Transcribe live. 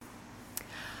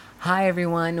Hi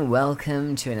everyone,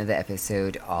 welcome to another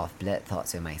episode of Blood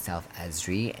Thoughts with myself,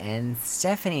 Azri, and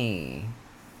Stephanie.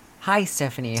 Hi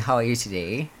Stephanie, how are you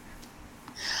today?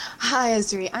 Hi,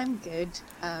 Azuri. I'm good.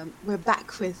 We're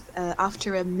back with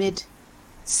after a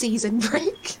mid-season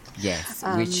break. Yes,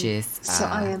 Um, so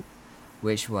I am.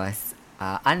 which was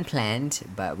unplanned,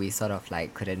 but we sort of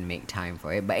like couldn't make time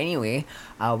for it. But anyway,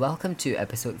 welcome to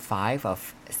episode 5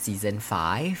 of season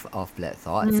 5 of Blood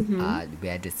Thoughts.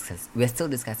 Mm-hmm. We're still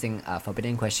discussing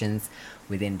forbidden questions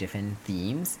within different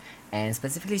themes, and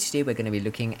specifically today we're going to be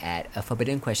looking at a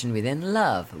forbidden question within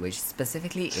love, which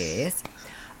specifically is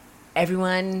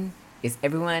everyone is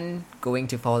everyone going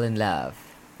to fall in love?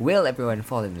 Will everyone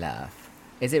fall in love?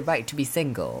 Is it right to be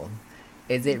single?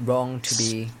 Is it wrong to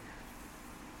be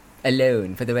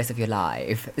alone for the rest of your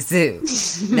life? So,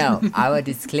 now our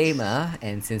disclaimer,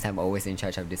 and since I'm always in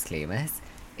charge of disclaimers,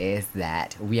 is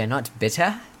that we are not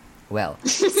bitter. Well,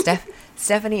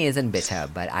 Stephanie isn't bitter,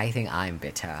 but I think I'm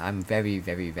bitter. I'm very,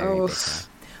 very, very Oh, bitter.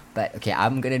 But okay,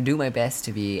 I'm gonna do my best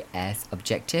to be as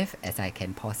objective as I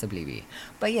can possibly be.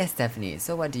 But yes, Stephanie,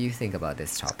 so what do you think about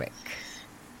this topic?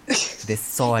 This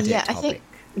sordid yeah. I topic? think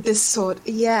this sort.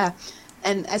 Yeah,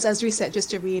 and as Azuri said,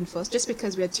 just to reinforce, just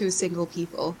because we're two single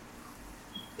people,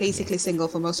 basically Yes. single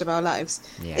for most of our lives,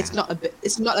 Yeah. It's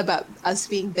not about us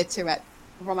being bitter at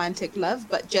romantic love,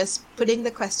 but just putting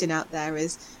the question out there: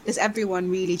 is does everyone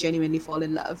really genuinely fall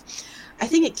in love? I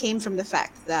think it came from the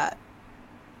fact that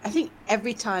I think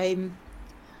every time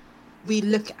we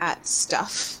look at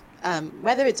stuff,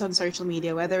 whether it's on social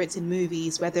media, whether it's in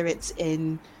movies, whether it's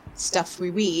in stuff we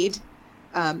read,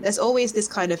 there's always this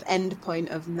kind of end point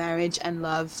of marriage and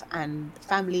love and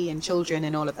family and children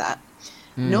and all of that.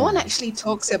 No one actually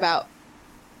talks about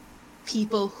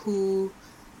people who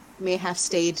may have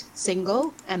stayed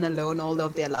single and alone all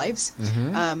of their lives.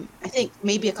 I think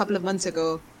maybe a couple of months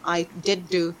ago, I did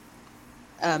do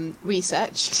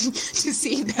research to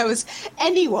see if there was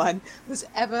anyone who's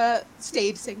ever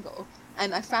stayed single.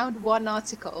 And I found one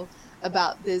article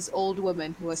about this old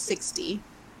woman who was 60,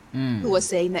 who was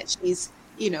saying that she's,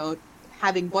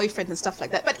 having boyfriends and stuff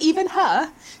like that. But even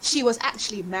her, she was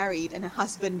actually married and her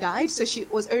husband died. So she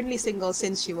was only single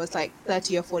since she was like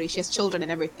 30 or 40. She has children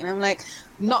and everything. And I'm like,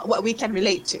 not what we can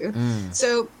relate to.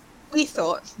 So we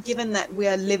thought, given that we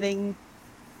are living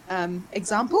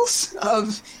examples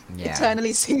of Yeah.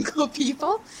 eternally single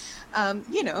people,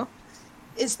 you know,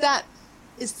 is that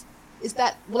is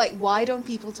that like, why don't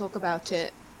people talk about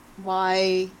it?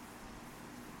 Why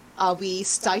are we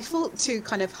stifled to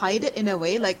kind of hide it in a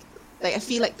way? Like I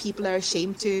feel like people are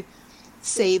ashamed to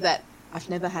say that I've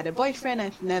never had a boyfriend,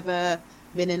 I've never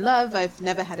been in love, I've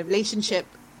never had a relationship.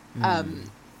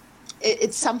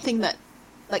 It's something that,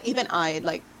 like, even I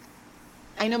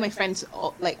know my friends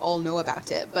all know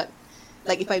about it, but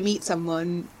like if I meet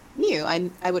someone new,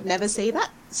 I would never say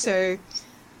that. So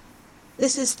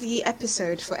this is the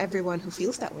episode for everyone who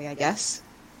feels that way, I guess.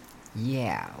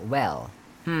 Yeah, well,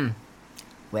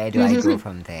 where do I go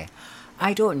from there?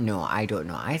 I don't know.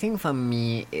 I think for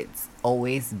me, it's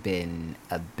always been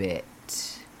a bit.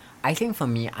 I think for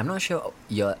me, I'm not sure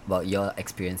about your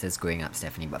experiences growing up,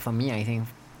 Stephanie, but for me, I think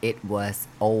it was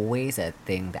always a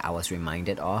thing that I was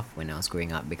reminded of when I was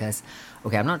growing up because,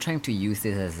 okay, I'm not trying to use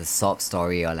this as a sob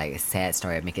story or like a sad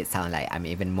story and make it sound like I'm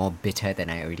even more bitter than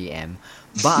I already am.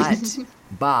 But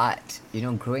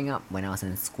growing up when I was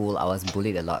in school, I was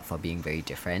bullied a lot for being very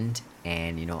different.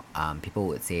 And people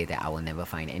would say that I will never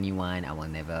find anyone, I will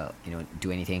never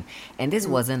do anything. And this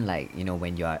wasn't like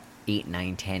when you're 8,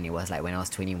 9, 10. It was like when I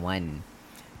was 21.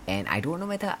 And I don't know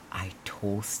whether I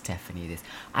told Stephanie this.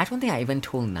 I don't think I even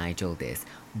told Nigel this.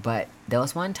 But there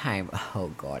was one time,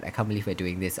 oh god, I can't believe we're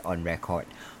doing this on record.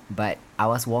 But I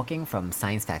was walking from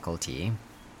science faculty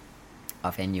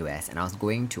of NUS and I was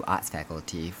going to arts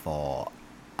faculty for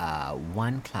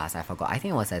one class. I forgot. I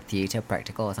think it was a theatre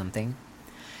practical or something.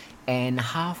 And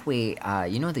halfway,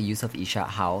 the use of Isha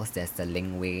House, there's the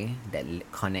linkway that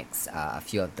connects a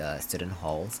few of the student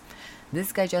halls.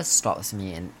 This guy just stops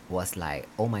me and was like,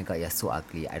 "Oh my god, you're so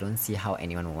ugly. I don't see how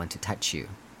anyone would want to touch you."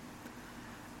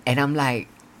 And I'm like,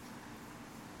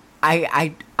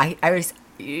 I was,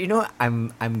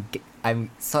 I'm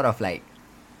sort of like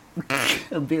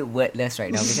a bit wordless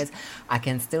right now because I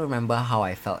can still remember how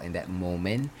I felt in that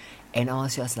moment. And I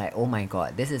was just like, oh my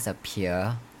god, this is a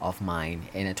peer of mine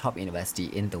in a top university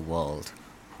in the world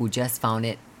who just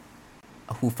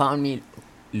who found me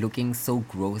looking so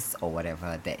gross or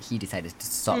whatever that he decided to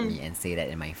stop me and say that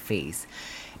in my face.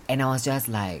 And I was just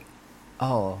like,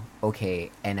 oh,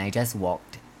 okay. And I just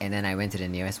walked and then I went to the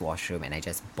nearest washroom and I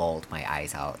just bawled my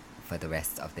eyes out for the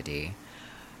rest of the day.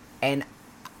 And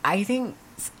I think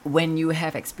when you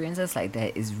have experiences like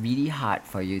that, it's really hard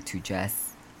for you to just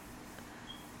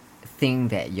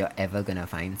think that you're ever gonna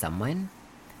find someone,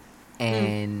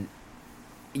 and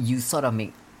you sort of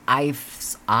make I've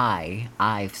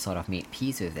sort of made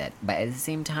peace with that. But at the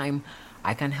same time,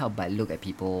 I can't help but look at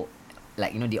people,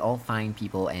 like, they all find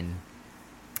people and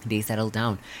they settle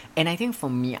down. And I think for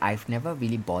me, I've never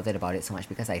really bothered about it so much,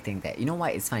 because I think that, you know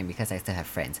what, it's fine because I still have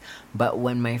friends. But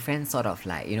when my friends sort of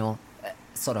like,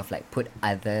 sort of like put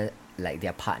other, like,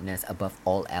 their partners above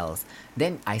all else,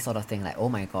 then I sort of think like, oh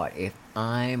my god, if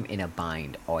I'm in a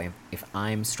bind, or if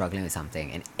I'm struggling with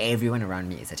something and everyone around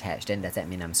me is attached, then does that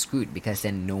mean I'm screwed? Because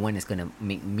then no one is gonna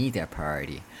make me their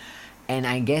priority. And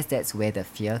I guess that's where the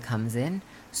fear comes in.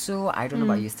 So I don't know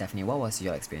about you, Stephanie. What was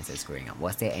your experiences growing up?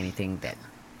 Was there anything that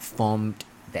formed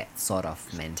that sort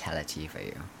of mentality for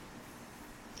you?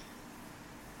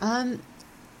 Um,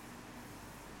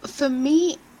 for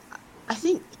me, I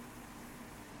think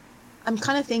I'm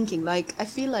kind of thinking like I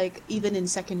feel like even in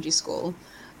secondary school,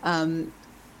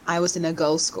 I was in a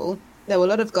girls' school. There were a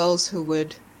lot of girls who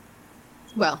would,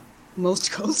 well,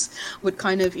 most girls would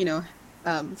kind of,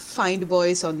 find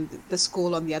boys on the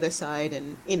school on the other side,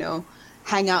 and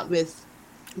hang out with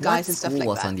What guys and stuff school like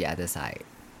was that. on the other side?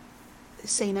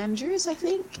 St. Andrews, I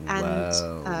think,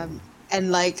 Whoa.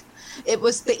 and like it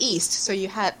was the East, so you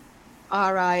had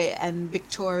RI and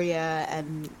Victoria,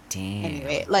 and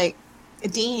anyway, Damn. like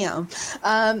damn,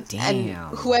 and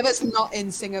Damn. whoever's not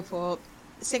in Singapore,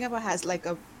 Singapore has like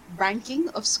a ranking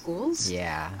of schools,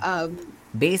 Yeah. um,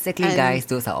 Basically, and guys,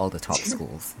 those are all the top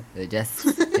schools.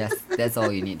 Just that's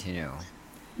all you need to know.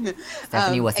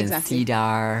 Stephanie was in exactly.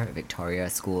 Cedar. Victoria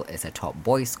School is a top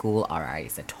boys' school. RI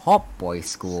is a top boys'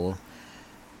 school.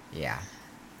 Yeah.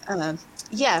 Um,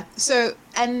 yeah. So,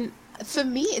 and for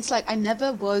me, it's like I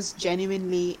never was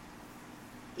genuinely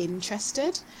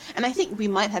interested, and I think we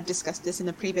might have discussed this in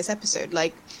a previous episode.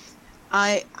 Like,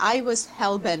 I was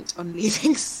hell bent on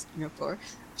leaving Singapore.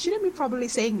 Shouldn't be probably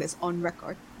saying this on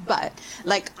record, but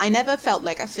like I never felt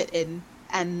like I fit in,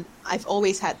 and I've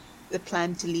always had the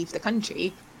plan to leave the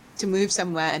country, to move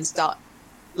somewhere and start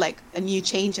like a new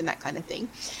change and that kind of thing.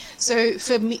 So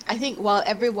for me, I think while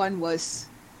everyone was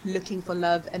looking for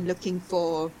love and looking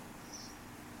for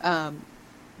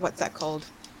what's that called?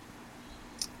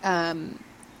 Um,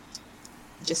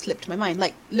 just slipped my mind.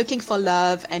 Like looking for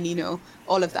love and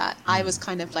all of that. I was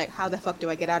kind of like, how the fuck do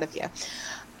I get out of here?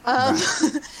 Um,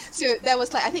 Right. so there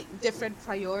was like I think different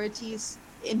priorities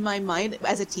in my mind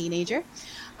as a teenager.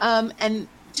 And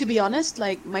to be honest,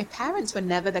 like my parents were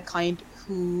never the kind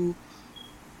who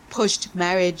pushed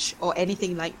marriage or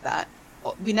anything like that.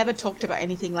 We never talked about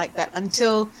anything like that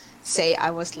until, say,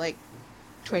 I was like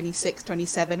 26,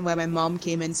 27, where my mom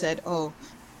came and said, oh,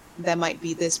 there might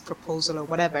be this proposal or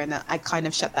whatever. And I kind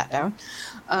of shut that down,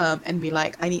 and be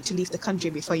like, I need to leave the country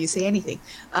before you say anything.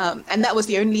 And that was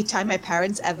the only time my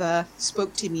parents ever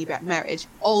spoke to me about marriage.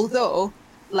 Although,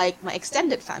 like my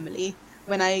extended family,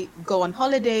 when I go on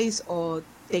holidays or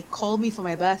they call me for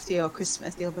my birthday or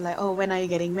Christmas, they'll be like, oh, when are you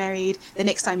getting married? The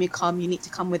next time you come, you need to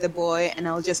come with a boy. And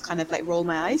I'll just kind of like roll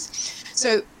my eyes.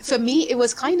 So for me, it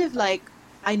was kind of like,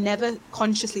 I never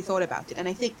consciously thought about it. And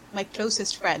I think my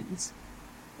closest friends,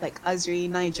 like Azri,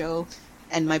 Nigel,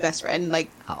 and my best friend, like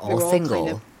Are we all were all kind single.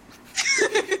 of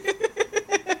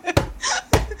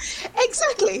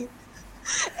exactly,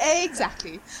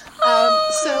 exactly.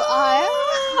 So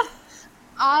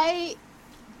I,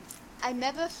 I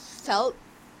never felt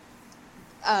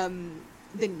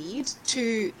the need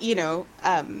to,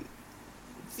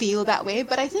 feel that way.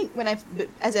 But I think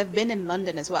as I've been in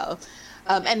London as well,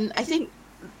 and I think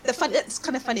it's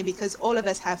kind of funny because all of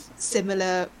us have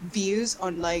similar views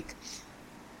on like,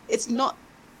 it's not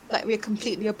like we're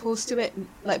completely opposed to it,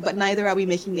 like, but neither are we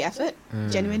making the effort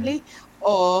genuinely,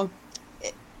 or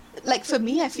like for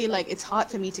me, I feel like it's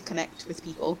hard for me to connect with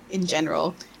people in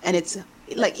general, and it's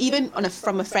like even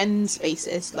from a friends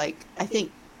basis, like I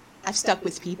think I've stuck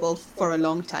with people for a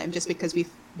long time just because we've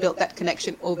built that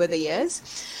connection over the years.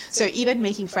 So even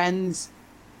making friends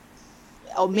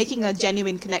or making a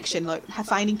genuine connection, like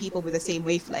finding people with the same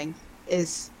wavelength,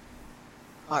 is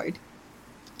hard.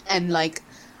 And like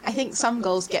I think some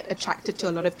girls get attracted to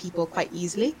a lot of people quite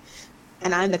easily,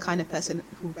 and I'm the kind of person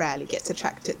who rarely gets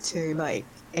attracted to like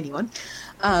anyone.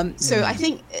 So I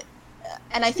think,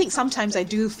 and I think sometimes I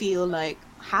do feel like,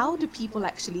 how do people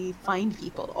actually find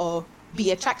people or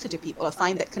be attracted to people or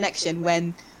find that connection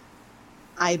when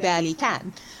I barely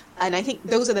can? And I think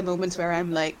those are the moments where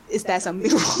I'm like, is there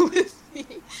something wrong with me?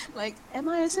 Like, am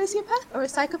I a sociopath or a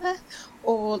psychopath?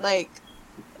 Or like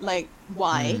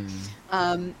why?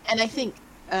 And I think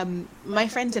my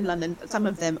friends in London, some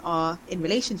of them are in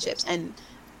relationships, and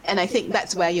I think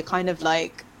that's where you're kind of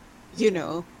like, you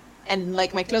know, and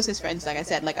like my closest friends, like I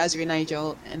said, like Azri,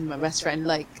 Nigel, and my best friend,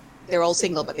 like they're all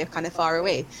single, but they're kind of far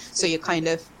away. So you're kind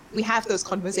of, we have those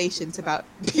conversations about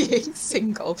being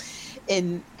single,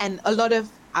 and a lot of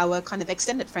our kind of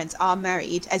extended friends are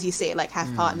married, as you say, like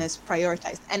have partners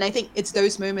prioritized. And I think it's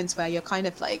those moments where you're kind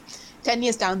of like 10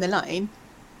 years down the line,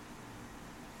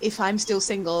 if I'm still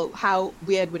single, how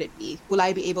weird would it be? Will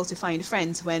I be able to find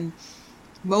friends when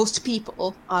most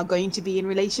people are going to be in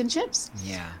relationships?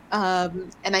 Yeah.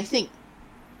 And I think,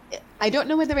 I don't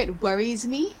know whether it worries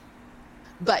me,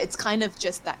 but it's kind of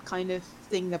just that kind of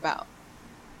thing about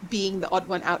being the odd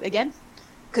one out again.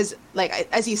 Because like,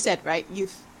 as you said, right, you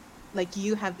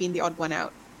have been the odd one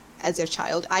out as a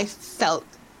child. I felt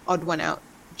odd one out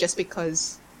just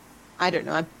because, I don't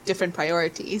know, I have different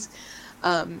priorities.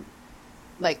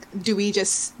 Like, do we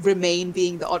just remain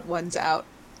being the odd ones out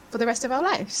for the rest of our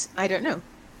lives? I don't know.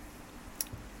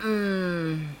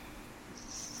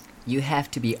 You have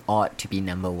to be odd to be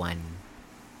number one.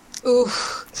 Ooh.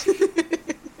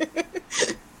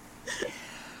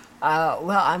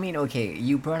 Well, I mean, okay,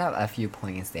 you brought up a few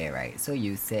points there, right? So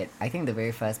you said, I think the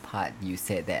very first part you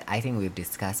said that I think we've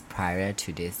discussed prior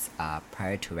to this,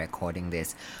 prior to recording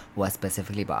this, was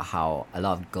specifically about how a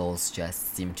lot of girls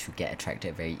just seem to get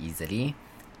attracted very easily.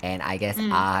 And I guess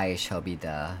I shall be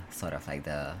the sort of like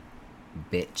the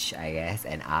bitch, I guess,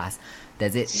 and ask,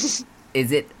 is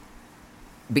it,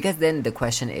 because then the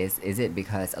question is it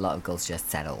because a lot of girls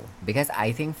just settle? Because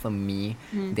I think for me,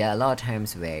 there are a lot of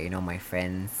times where, you know, my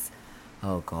friends,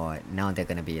 oh god, now they're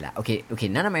gonna be like, okay,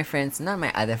 none of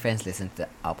my other friends listen to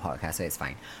our podcast, so it's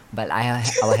fine. But I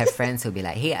will have friends who'll be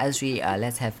like, hey Azri,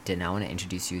 let's have dinner, I want to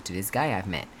introduce you to this guy I've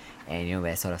met. And you know,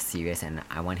 we're sort of serious and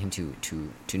I want him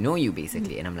to know you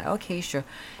basically. And I'm like, okay, sure.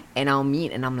 And I'll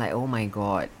meet and I'm like, oh my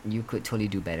god, you could totally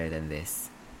do better than this.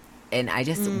 And I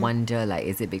just wonder, like,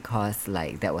 is it because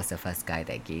like that was the first guy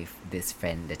that gave this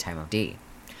friend the time of day?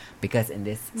 Because in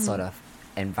this sort of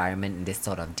environment, in this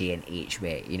sort of day and age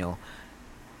where, you know,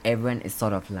 everyone is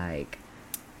sort of like,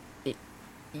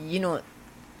 you know,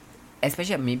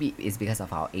 especially maybe it's because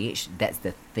of our age, that's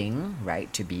the thing,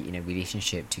 right? To be in a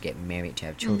relationship, to get married, to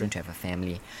have children, to have a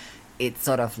family. It's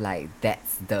sort of like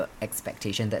that's the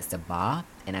expectation, that's the bar.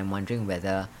 And I'm wondering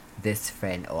whether this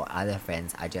friend or other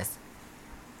friends are just,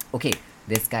 okay,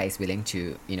 this guy is willing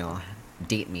to, you know,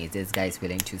 date me. This guy is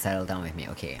willing to settle down with me.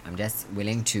 Okay, I'm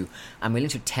willing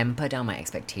to temper down my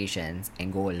expectations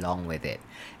and go along with it.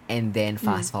 And then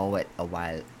fast forward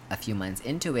a few months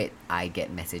into it, I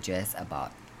get messages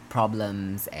about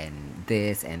problems and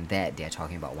this and that. They're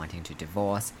talking about wanting to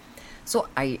divorce. So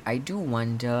I do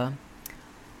wonder,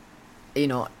 you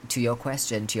know, to your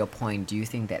question, to your point, do you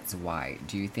think that's why?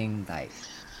 Do you think like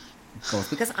girls,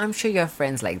 because I'm sure you have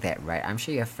friends like that, right? I'm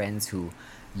sure you have friends who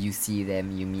you see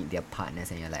them, you meet their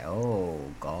partners and you're like, oh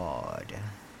god,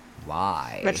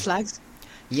 why? Red flags.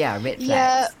 Yeah, red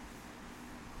flags.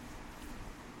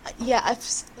 Yeah, I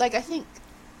think,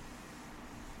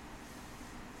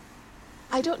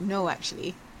 I don't know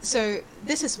actually. So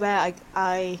this is where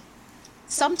I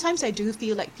sometimes I do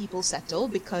feel like people settle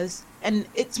because, and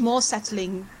it's more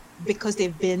settling because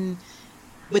they've been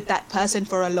with that person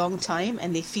for a long time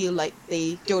and they feel like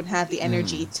they don't have the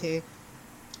energy to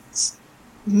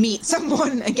meet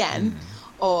someone again,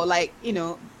 or like, you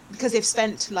know, because they've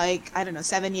spent like, I don't know,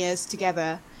 7 years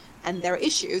together and there are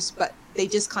issues, but they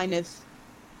just kind of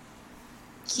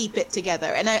keep it together.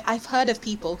 And I've heard of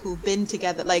people who've been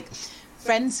together, like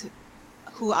friends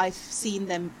who I've seen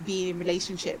them be in a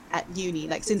relationship at uni,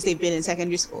 like since they've been in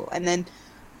secondary school, and then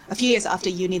a few years after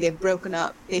uni they've broken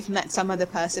up, they've met some other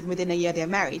person, within a year they're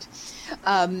married.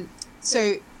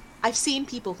 So I've seen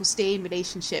people who stay in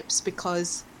relationships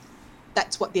because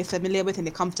that's what they're familiar with and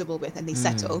they're comfortable with, and they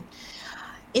settle.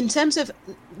 In terms of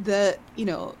the, you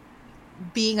know,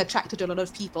 being attracted to a lot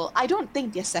of people, I don't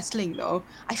think they're settling though.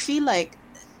 I feel like,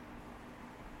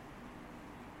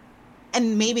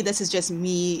 and maybe this is just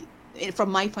me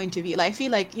from my point of view, like I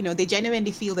feel like, you know, they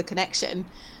genuinely feel the connection.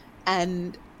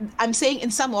 And I'm saying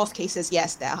in some off cases,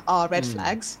 yes, there are red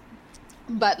flags,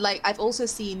 but like I've also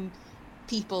seen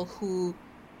people who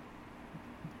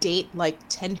date like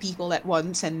 10 people at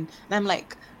once, and I'm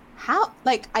like, how,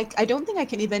 like I don't think I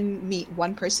can even meet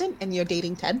one person and you're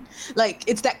dating 10. Like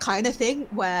it's that kind of thing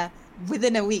where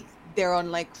within a week they're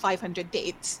on like 500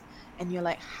 dates and you're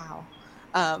like, how?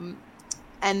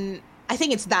 And I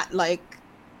think it's that, like,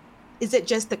 is it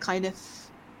just the kind of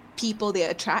people they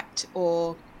attract,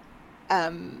 or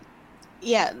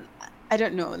yeah, I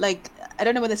don't know. Like, I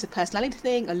don't know whether it's a personality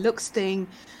thing, a looks thing.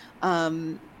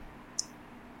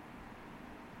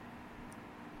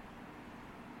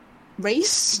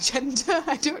 race, gender,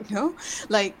 I don't know.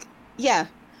 Like, yeah.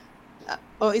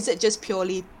 Or is it just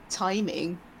purely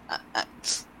timing?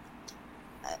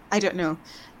 I don't know.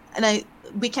 And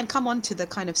we can come on to the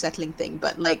kind of settling thing,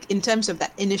 but like in terms of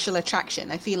that initial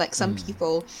attraction, I feel like some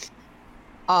people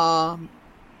are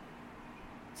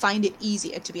find it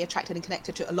easier to be attracted and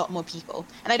connected to a lot more people.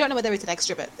 And I don't know whether it's an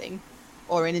extrovert thing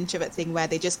or an introvert thing where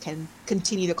they just can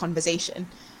continue the conversation.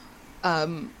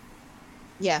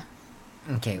 Yeah.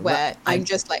 Okay. Where I'm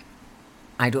just like,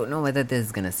 I don't know whether this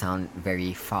is gonna sound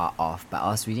very far off, but I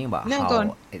was reading about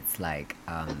how it's like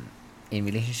in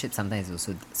relationships sometimes it's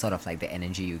also sort of like the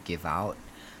energy you give out.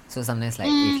 So sometimes like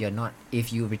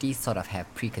if you really sort of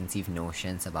have preconceived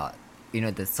notions about, you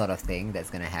know, the sort of thing that's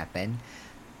gonna happen,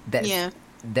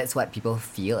 that's what people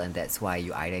feel, and that's why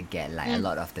you either get like a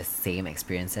lot of the same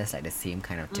experiences, like the same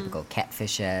kind of typical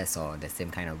catfishes or the same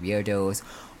kind of weirdos,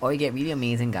 or you get really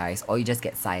amazing guys, or you just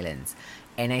get silence.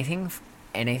 And I think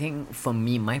for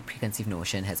me, my preconceived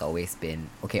notion has always been,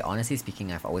 okay, honestly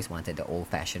speaking, I've always wanted the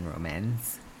old-fashioned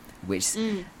romance, which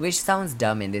sounds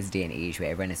dumb in this day and age where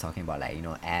everyone is talking about, like, you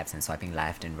know, apps and swiping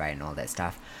left and right and all that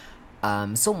stuff.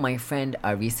 So my friend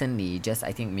recently, just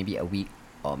I think maybe a week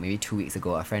or maybe 2 weeks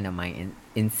ago, a friend of mine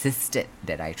insisted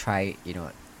that I try, you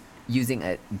know, using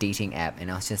a dating app,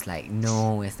 and I was just like,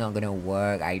 no, it's not gonna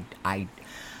work.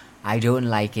 I don't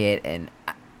like it, and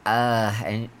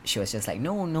she was just like,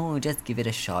 no, just give it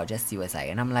a shot, just see what's like.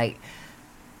 And I'm like,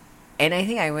 and I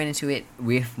think I went into it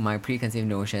with my preconceived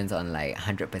notions on like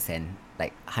 100%,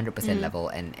 level,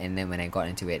 and then when I got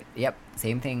into it, yep,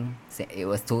 same thing. It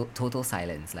was total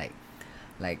silence,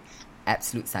 like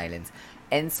absolute silence.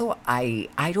 And so I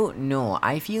don't know.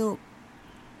 I feel,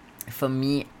 for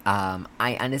me,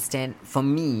 I understand. For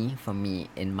me,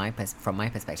 from my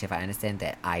perspective, I understand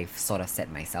that I've sort of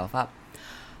set myself up.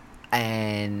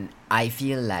 And I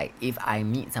feel like if I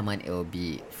meet someone, it will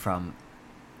be from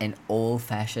an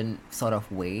old-fashioned sort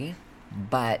of way.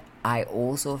 But I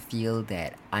also feel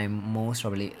that I'm most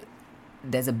probably,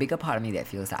 there's a bigger part of me that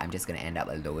feels like I'm just gonna end up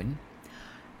alone.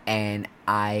 And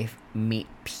I've made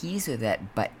peace with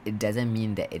that, but it doesn't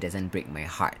mean that it doesn't break my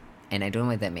heart. And I don't know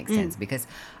whether that makes sense, because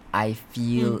I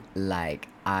feel like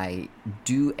I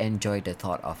do enjoy the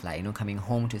thought of, like, you know, coming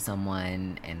home to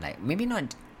someone and like maybe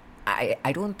not.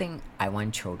 I don't think I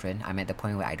want children. I'm at the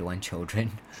point where I don't want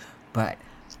children. But,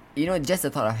 you know, just the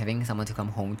thought of having someone to come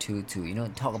home to, you know,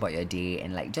 talk about your day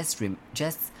and like just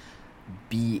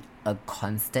be a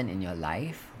constant in your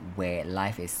life, where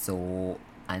life is so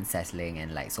unsettling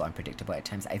and like so unpredictable at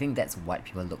times. I think that's what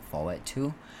people look forward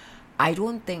to. I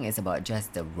don't think it's about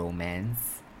just the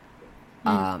romance.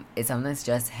 It's sometimes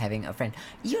just having a friend.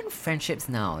 Even friendships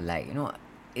now, like, you know,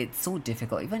 it's so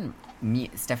difficult. Even me,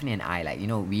 Stephanie and I, like, you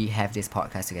know, we have this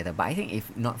podcast together, but I think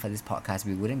if not for this podcast,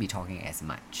 we wouldn't be talking as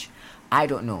much. I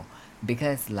don't know,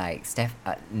 because like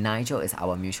Nigel is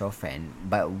our mutual friend,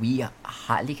 but we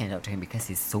hardly can talk to him because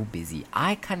he's so busy.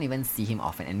 I can't even see him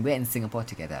often, and we're in Singapore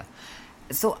together.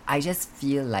 So I just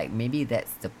feel like maybe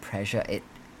that's the pressure. It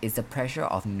is the pressure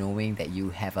of knowing that you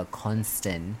have a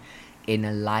constant in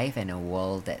a life and a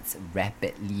world that's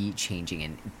rapidly changing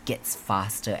and gets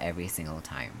faster every single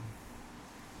time.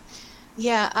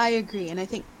 Yeah, I agree. And I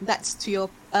think that's to your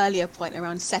earlier point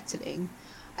around settling.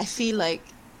 I feel like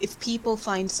if people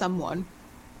find someone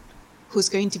who's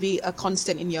going to be a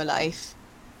constant in your life,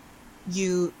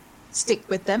 you stick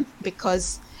with them,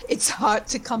 because it's hard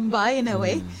to come by in a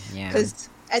way. Because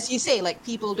as you say, like,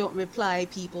 people don't reply,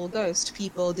 people ghost,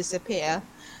 people disappear.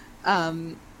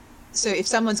 So if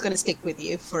someone's going to stick with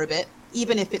you for a bit,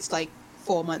 even if it's like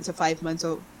 4 months or 5 months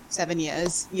or 7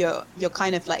 years, you're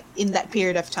kind of like, in that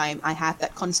period of time, I have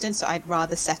that constant, so I'd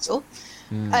rather settle.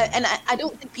 And I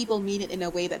don't think people mean it in a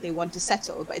way that they want to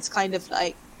settle, but it's kind of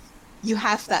like you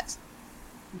have that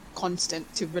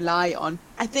constant to rely on.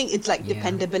 I think it's like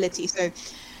dependability. So,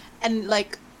 and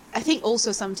like, I think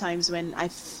also sometimes when I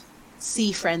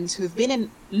see friends who've been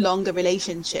in longer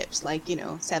relationships, like, you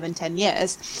know, 7-10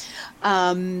 years,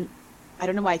 I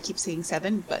don't know why I keep saying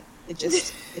 7, but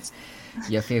it's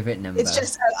your favorite number. It's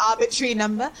just an arbitrary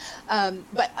number.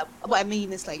 But what I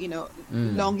mean is, like, you know,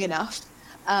 long enough.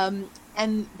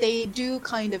 And they do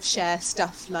kind of share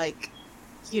stuff like,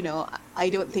 you know, I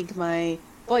don't think my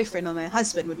boyfriend or my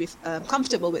husband would be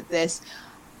comfortable with this.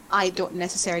 I don't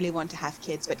necessarily want to have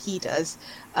kids, but he does.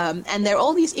 And there are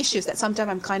all these issues that sometimes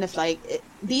I'm kind of like,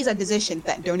 these are decisions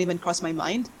that don't even cross my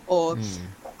mind. Or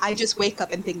I just wake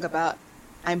up and think about,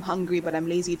 I'm hungry, but I'm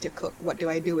lazy to cook. What do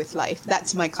I do with life?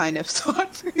 That's my kind of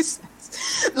thought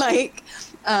process. Like,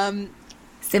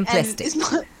 simplistic. It's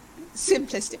not,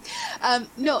 simplistic.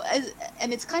 No,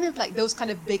 and it's kind of like those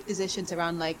kind of big decisions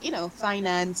around like, you know,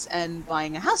 finance and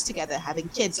buying a house together, having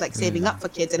kids, like saving up for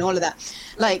kids and all of that.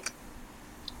 Like,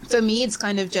 for me, it's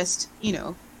kind of just, you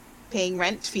know, paying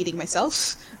rent, feeding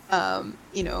myself,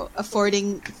 you know,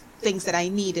 affording things that I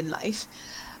need in life.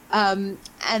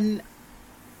 And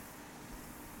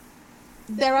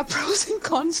there are pros and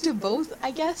cons to both,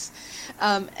 I guess.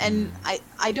 And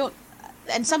I don't,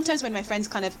 and sometimes when my friends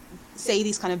kind of say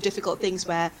these kind of difficult things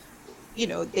where, you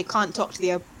know, they can't talk to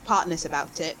their partners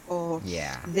about it, or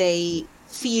they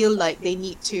feel like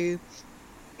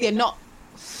they're not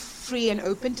free and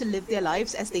open to live their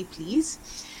lives as they please.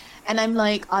 And I'm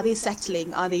like, are they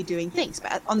settling? Are they doing things?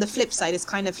 But on the flip side, it's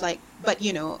kind of like, but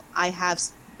you know,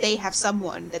 they have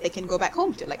someone that they can go back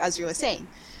home to, like as you were saying.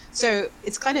 So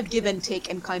it's kind of give and take,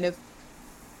 and kind of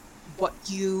what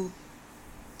you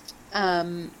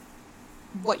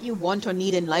want or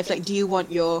need in life. Like, do you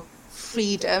want your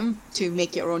freedom to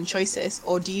make your own choices,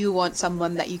 or do you want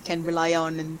someone that you can rely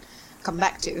on and come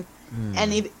back to?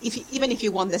 And even if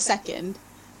you want the second,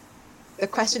 the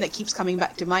question that keeps coming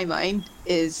back to my mind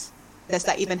is, does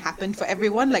that even happen for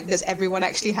everyone? Like, does everyone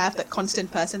actually have that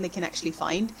constant person they can actually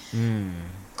find?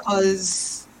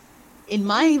 Because in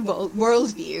my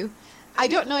worldview, I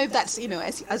don't know if that's, you know,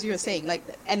 as you were saying, like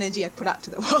the energy I put out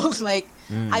to the world. Like,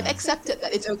 I've accepted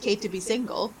that it's okay to be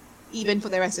single, even for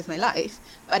the rest of my life.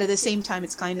 But at the same time,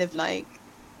 it's kind of like,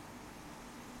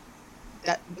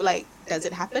 that, like, does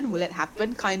it happen? Will it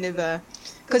happen? Kind of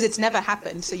because it's never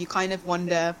happened. So you kind of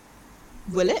wonder,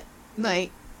 will it?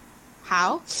 Like,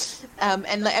 how?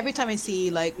 And like every time I see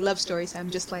like love stories,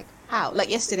 I'm just like, how? Like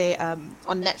yesterday on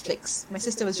Netflix, my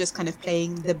sister was just kind of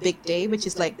playing The Big Day, which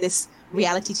is like this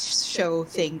reality show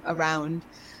thing around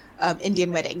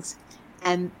Indian weddings.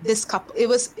 And this couple,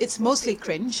 it's mostly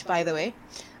cringe, by the way.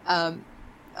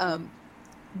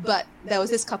 But there was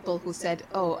this couple who said,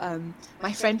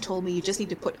 my friend told me you just need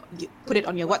to put it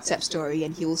on your WhatsApp story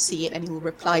and he will see it and he will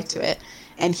reply to it.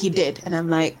 And he did. And I'm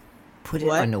like, put it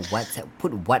on the WhatsApp.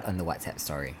 Put what on the WhatsApp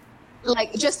story?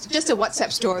 Like just a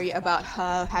WhatsApp story about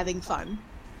her having fun.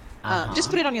 Just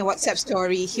put it on your WhatsApp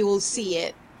story. He will see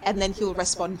it and then he will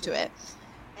respond to it.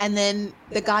 And then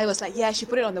the guy was like, yeah, she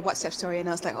put it on the WhatsApp story. And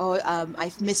I was like,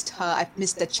 I've missed her. I've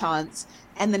missed the chance.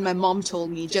 And then my mom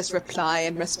told me, just reply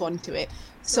and respond to it.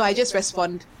 So I just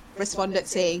responded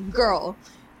saying, girl.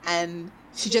 And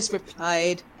she just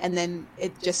replied. And then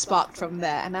it just sparked from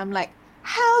there. And I'm like,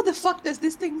 how the fuck does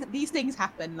these things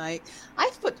happen? Like,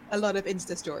 I've put a lot of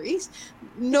Insta stories.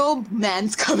 No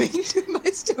man's coming to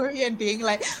my story and being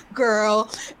like,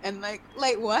 girl, and like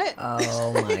what?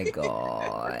 Oh my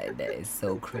god, that is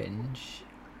so cringe.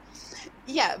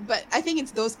 Yeah, but I think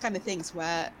it's those kind of things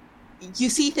where you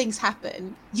see things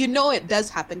happen. You know it does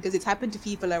happen because it's happened to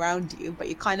people around you, but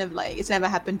you kind of like, it's never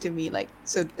happened to me. Like,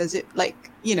 so does it,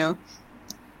 like, you know?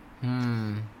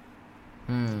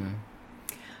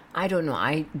 I don't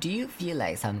know. Do you feel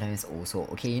like sometimes also,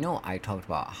 okay, you know, I talked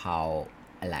about how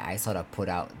like I sort of put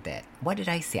out that, what did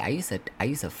I say? I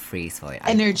use a phrase for it.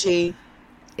 Energy.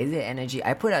 Is it energy?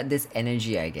 I put out this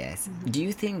energy, I guess. Do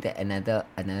you think that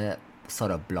another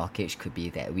sort of blockage could be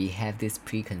that we have this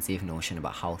preconceived notion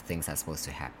about how things are supposed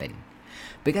to happen?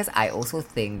 Because I also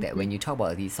think that when you talk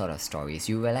about these sort of stories,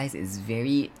 you realize it's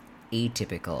very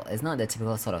atypical. It's not the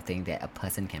typical sort of thing that a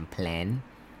person can plan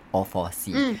or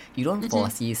foresee. You don't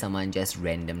foresee someone just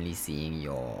randomly seeing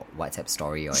your WhatsApp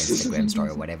story or Instagram story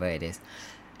or whatever it is.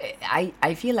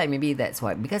 I feel like maybe that's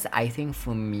why, because I think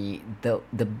for me,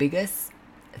 the biggest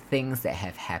things that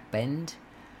have happened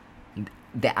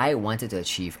that I wanted to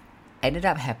achieve ended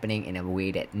up happening in a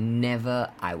way that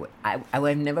I would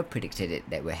have never predicted it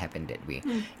that would happen that way.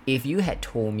 If you had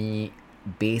told me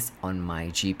based on my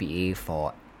GPA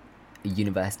for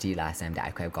university last time that I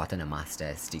could have gotten a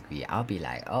master's degree, I'll be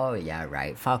like, oh yeah,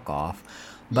 right, fuck off.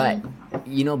 But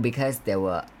you know, because there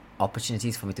were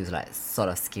opportunities for me to like sort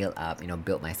of scale up, you know,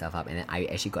 build myself up, and then I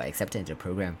actually got accepted into the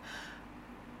program.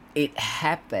 It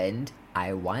happened,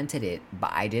 I wanted it,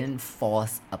 but I didn't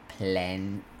force a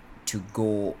plan to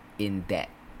go in that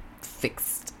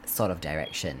fixed sort of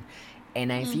direction.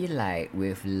 And I feel like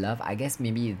with love, I guess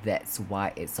maybe that's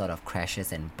why it sort of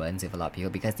crashes and burns with a lot of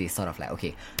people, because they sort of like,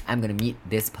 okay, I'm gonna meet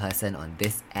this person on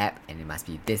this app and it must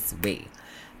be this way.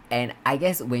 And I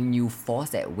guess when you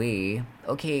force that way,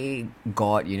 okay,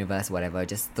 God, universe, whatever,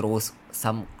 just throws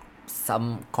some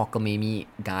cockamamie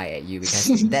guy at you,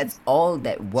 because that's all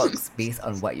that works based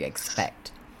on what you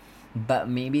expect. But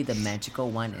maybe the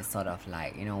magical one is sort of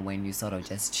like, you know, when you sort of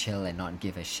just chill and not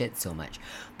give a shit so much.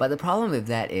 But the problem with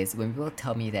that is when people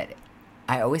tell me that,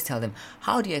 I always tell them,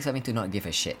 how do you expect me to not give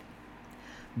a shit?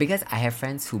 because I have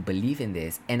friends who believe in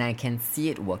this and I can see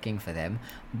it working for them.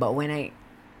 But when I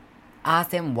ask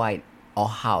them why or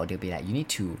how, they'll be like, you need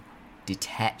to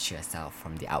detach yourself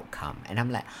from the outcome. And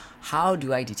I'm like, how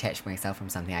do I detach myself from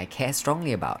something I care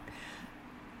strongly about?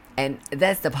 And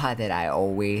that's the part that I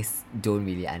always don't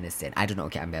really understand. I don't know,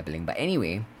 okay, I'm babbling. But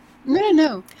anyway,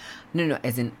 No. no,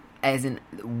 as in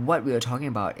what we were talking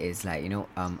about is like,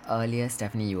 earlier,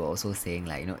 Stephanie, you were also saying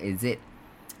like, is it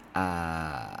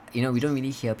we don't really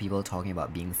hear people talking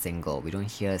about being single. We don't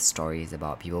hear stories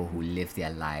about people who live their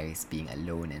lives being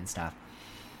alone and stuff.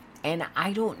 And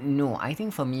I don't know. I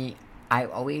think for me, I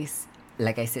always,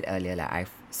 like I said earlier, like I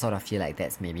sort of feel like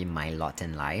that's maybe my lot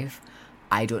in life.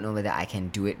 I don't know whether I can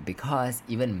do it because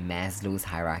even Maslow's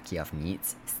hierarchy of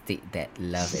needs state that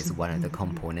love is one of the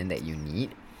component that you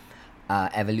need.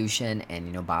 Evolution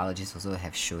and biologists also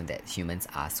have shown that humans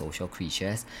are social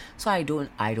creatures. So I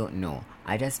don't know.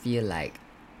 I just feel like,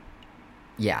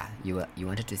 yeah, you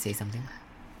wanted to say something?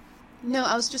 No,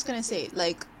 I was just going to say,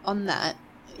 like, on that,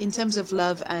 in terms of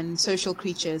love and social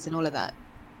creatures and all of that,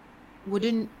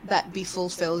 wouldn't that be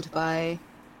fulfilled by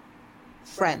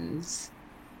friends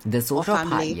The or social part,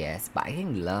 family? yes, but I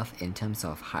think love in terms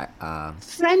of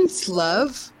Friends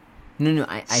love. no,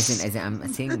 as in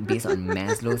I'm saying based on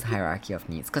Maslow's hierarchy of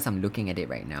needs, because I'm looking at it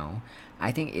right now.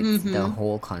 I think it's the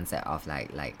whole concept of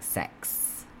like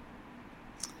sex.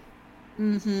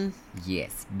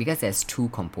 Yes, because there's two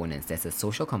components. There's a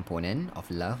social component of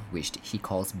love, which he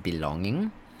calls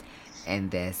belonging,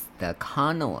 and there's the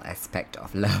carnal aspect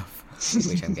of love,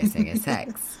 which I'm guessing is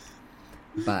sex.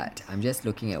 But I'm just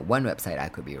looking at one website. I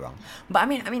could be wrong. But I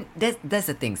mean, that's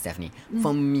the thing, Stephanie.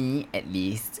 For me, at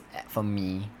least,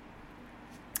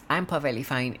 I'm perfectly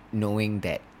fine knowing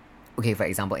that. Okay, for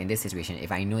example, in this situation,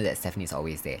 if I know that Stephanie is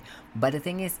always there, but the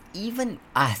thing is, even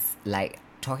us, like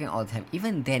talking all the time,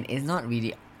 even then, it's not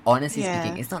really. Honestly Yeah.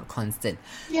 speaking, it's not constant.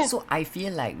 Yeah. So I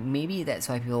feel like maybe that's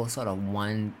why people sort of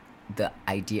want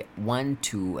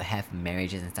to have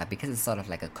marriages and stuff, because it's sort of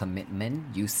like a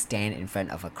commitment. You stand in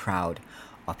front of a crowd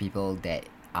of people that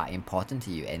are important to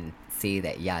you and say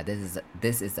that, yeah,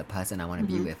 this is the person I want to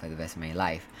be with for the rest of my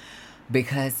life,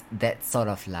 because that sort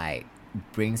of like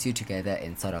brings you together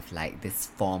in sort of like this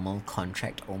formal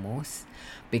contract almost.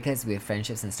 Because with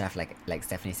friendships and stuff, like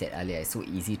Stephanie said earlier, it's so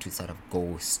easy to sort of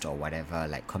ghost or whatever.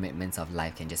 Like commitments of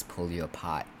life can just pull you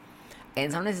apart.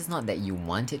 And sometimes it's not that you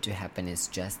want it to happen, it's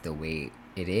just the way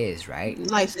it is, right?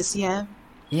 Life is, yeah.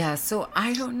 Yeah, so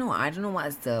I don't know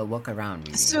what's the workaround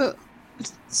really.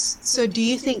 So do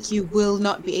you think you will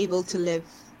not be able to live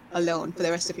alone for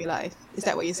the rest of your life? Is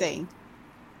that what you're saying?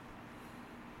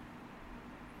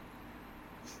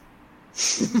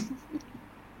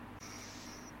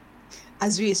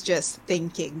 Azri is just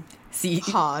thinking See,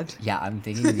 hard. yeah, I'm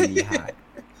thinking really hard.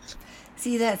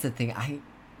 See, that's the thing.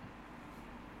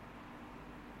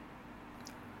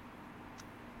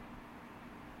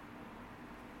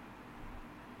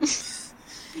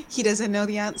 He doesn't know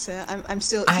the answer. I'm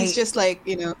still. I- He's just like,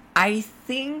 I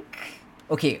think.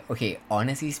 Okay.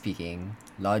 Honestly speaking,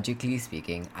 logically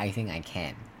speaking, I think I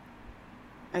can.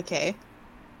 okay.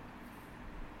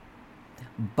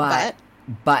 But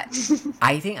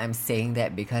I think I'm saying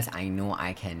that because I know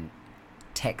I can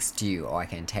text you, or I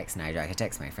can text Nigel, I can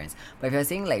text my friends. But if you're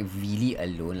saying like really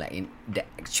alone, like in the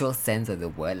actual sense of the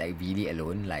word, like really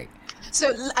alone, like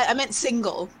So I meant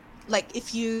single. Like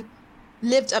if you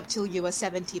lived up till you were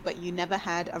 70, but you never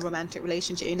had a romantic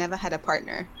relationship, you never had a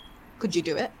partner, could you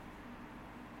do it?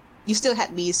 You still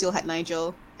had me, you still had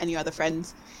Nigel, and your other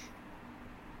friends.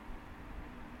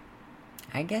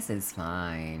 I guess it's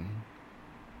fine.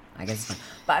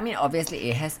 But I mean,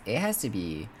 obviously, it has to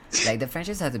be like the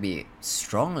friendships have to be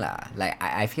strong lah. Like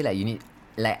I feel like you need.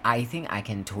 Like I think I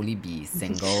can totally be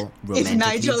single romantically. If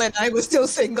Nigel and I were still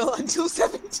single until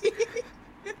 70.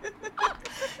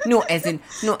 No, as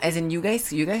in you guys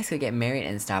could get married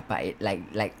and stuff, but it,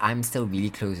 like I'm still really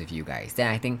close with you guys. Then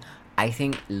I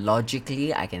think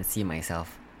logically I can see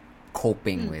myself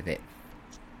coping with it.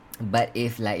 But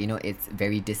if like it's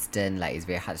very distant, like it's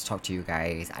very hard to talk to you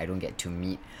guys, I don't get to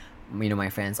meet my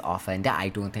friends often, that I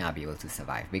don't think I'll be able to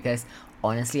survive. Because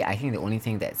honestly, I think the only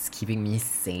thing that's keeping me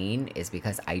sane is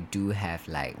because I do have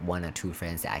like one or two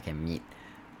friends that I can meet.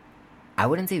 I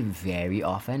wouldn't say very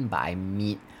often, but I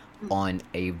meet on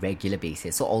a regular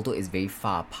basis. So although it's very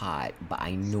far apart, but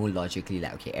I know logically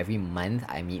like, okay, every month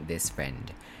I meet this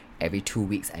friend, every 2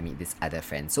 weeks I meet this other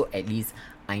friend. So at least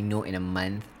I know in a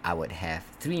month I would have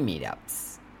 3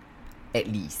 meetups at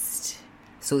least.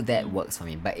 So that works for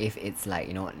me. But if it's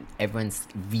like everyone's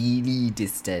really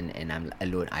distant and I'm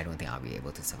alone, I don't think I'll be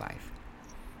able to survive.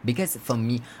 Because for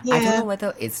me, I don't know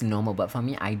whether it's normal, but for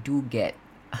me, I do get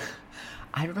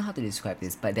I don't know how to describe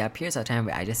this, but there are periods of time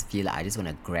where I just feel like I just want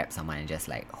to grab someone and just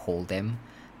like hold them,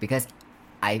 because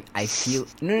I feel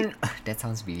no, that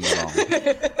sounds really wrong.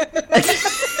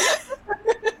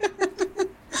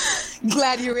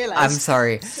 Glad you realized. I'm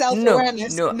sorry.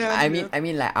 Self-awareness. No. No, I no.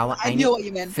 mean, like I I know need what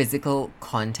you meant. physical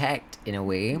contact in a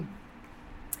way.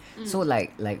 So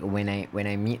like when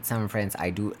I meet some friends,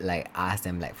 I do like ask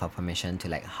them like for permission to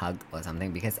like hug or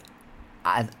something, because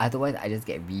otherwise I just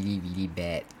get really really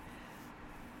bad.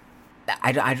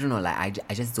 I don't know, like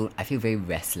I just don't, I feel very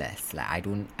restless, like I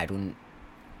don't,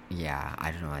 yeah,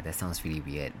 I don't know, that sounds really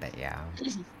weird, but yeah.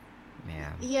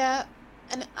 Yeah,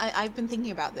 and I've been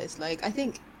thinking about this. Like, I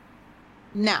think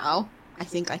now, I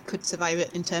think I could survive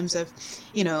it in terms of,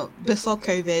 before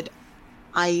COVID,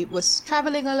 I was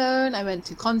traveling alone, I went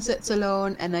to concerts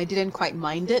alone, and I didn't quite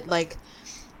mind it. Like,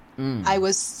 I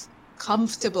was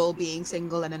comfortable being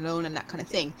single and alone and that kind of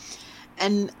thing.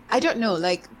 And I don't know,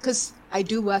 like, because I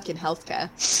do work in healthcare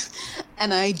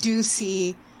and I do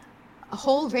see a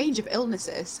whole range of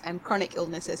illnesses and chronic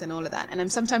illnesses and all of that.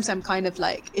 And sometimes I'm kind of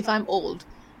like, if I'm old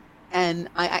and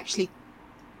I actually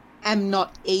am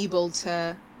not able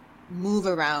to move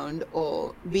around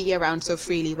or be around so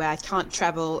freely, where I can't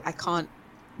travel, I can't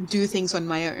do things on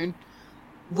my own,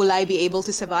 will I be able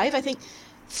to survive? I think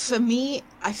for me,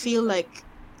 I feel like,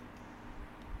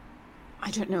 I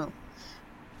don't know.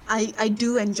 I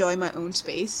do enjoy my own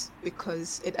space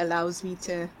because it allows me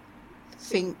to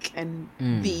think and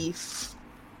be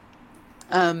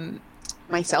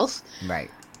myself.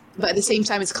 Right. But at the same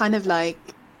time, it's kind of like,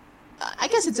 I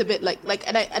guess it's a bit like,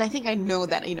 and I think I know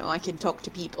that, I can talk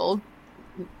to people.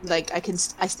 Like,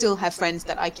 I still have friends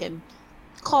that I can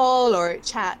call or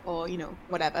chat or,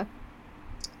 whatever.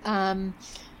 Yeah,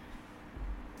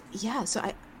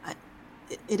 so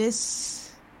it is.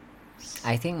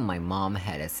 I think my mom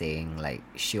had a saying, like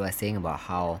she was saying about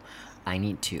how I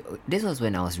need to, this was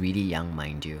when I was really young,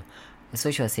 mind you.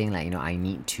 So she was saying like, I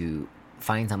need to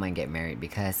find someone and get married,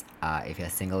 because if you're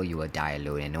single, you will die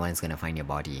alone and no one's gonna find your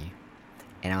body.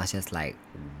 And I was just like,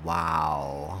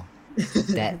 wow,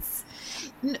 that's...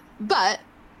 But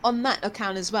on that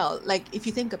account as well, like, if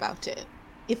you think about it,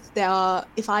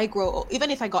 if I grow old, even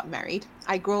if I got married,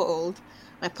 I grow old,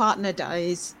 my partner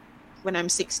dies when I'm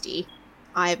 60,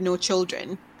 I have no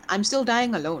children, I'm still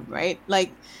dying alone, right?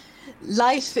 Like,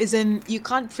 life isn't, you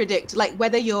can't predict, like,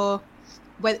 whether you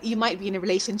might be in a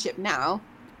relationship now.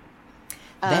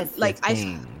 That's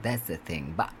the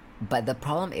thing. But the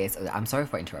problem is, I'm sorry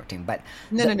for interrupting, but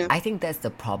no. I think that's the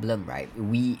problem, right?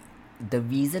 The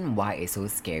reason why it's so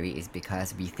scary is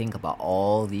because we think about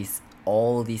all these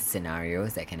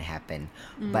scenarios that can happen,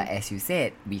 but as you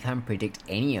said, we can't predict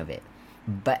any of it.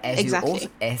 But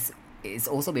as it's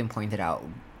also been pointed out,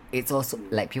 it's also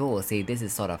like people will say this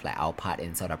is sort of like our part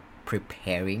in sort of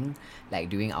preparing, like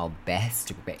doing our best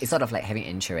to prepare. It's sort of like having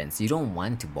insurance. You don't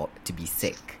want to be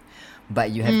sick, but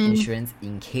you have insurance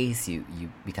in case you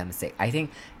become sick. I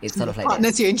think it's sort of like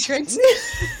partner's your insurance.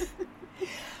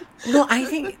 No, I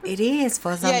think it is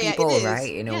for some people,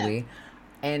 right? In a Yeah. way.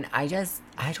 And I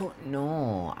don't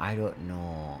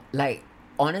know. Like,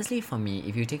 honestly, for me,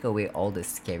 if you take away all the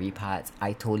scary parts,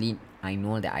 I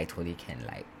know that I totally can,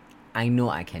 like, I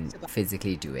know I can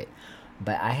physically do it.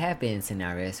 But I have been in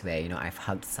scenarios where, I've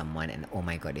hugged someone and oh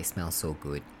my god, they smell so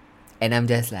good. And I'm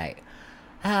just like,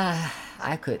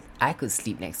 I could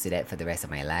sleep next to that for the rest of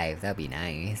my life. That'd be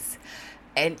nice.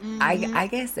 And I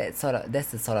guess that's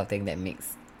the sort of thing that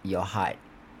makes your heart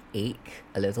ache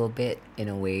a little bit in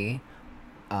a way.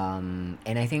 And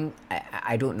I think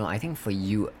I don't know, I think for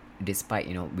you, despite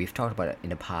we've talked about it in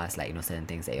the past, like certain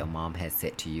things that your mom has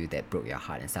said to you that broke your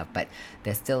heart and stuff, but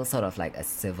there's still sort of like a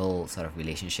civil sort of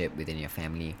relationship within your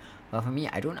family. But for me,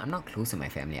 I'm not close to my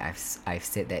family. I've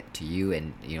said that to you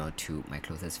and to my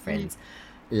closest friends.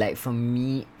 Like, for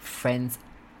me, friends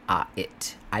are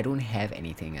it. I don't have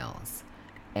anything else.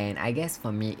 And I guess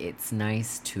for me, it's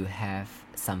nice to have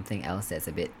something else that's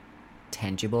a bit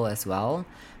tangible as well,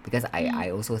 because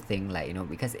I also think, like,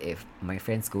 because if my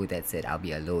friends go, that's it, I'll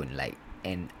be alone. Like,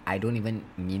 and I don't even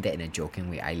mean that in a joking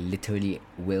way. I literally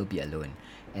will be alone,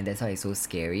 and that's why it's so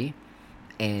scary.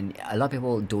 And a lot of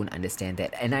people don't understand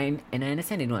that, and I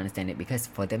understand they don't understand it, because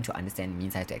for them to understand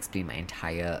means I have to explain my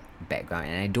entire background,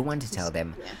 and I don't want to tell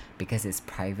them because it's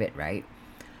private, right?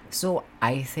 So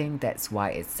I think that's why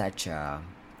it's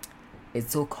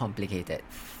so complicated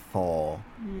for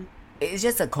it's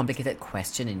just a complicated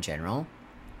question in general.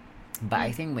 But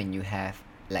I think when you have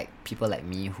like people like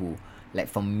me who, like,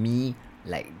 for me,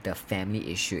 like the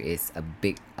family issue is a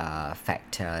big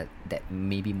factor that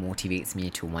maybe motivates me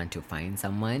to want to find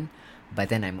someone. But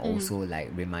then I'm also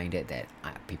like reminded that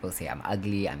people say I'm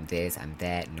ugly, I'm this, I'm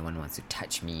that, no one wants to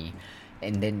touch me.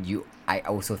 And then I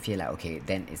also feel like, okay,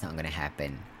 then it's not gonna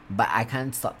happen. But I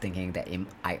can't stop thinking that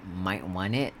I might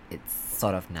want it. It's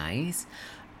sort of nice.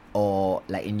 Or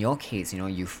like in your case,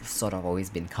 you've sort of always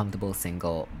been comfortable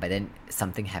single, but then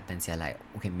something happens, you're like,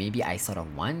 okay, maybe I sort of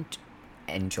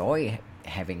enjoy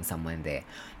having someone there.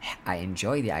 I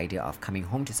enjoy the idea of coming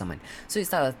home to someone. So you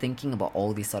start thinking about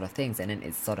all these sort of things, and then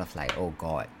it's sort of like, oh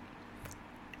God,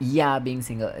 yeah, being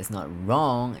single is not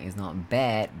wrong, it's not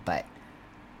bad, but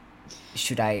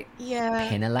should I Yeah.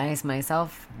 penalize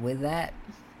myself with that?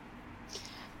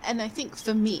 And I think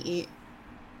for me,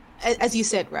 as you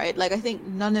said, right? Like, I think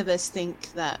none of us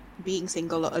think that being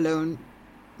single or alone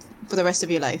for the rest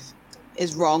of your life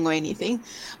is wrong or anything.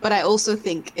 But I also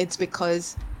think it's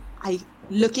because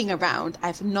looking around,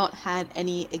 I've not had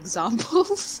any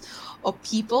examples of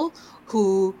people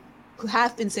who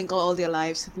have been single all their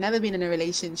lives, have never been in a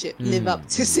relationship, live up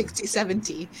to 60,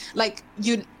 70. Like,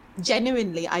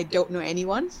 genuinely, I don't know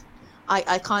anyone.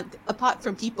 I can't, apart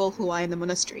from people who are in the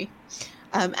monastery.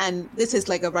 And this is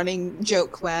like a running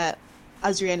joke where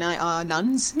Azri and I are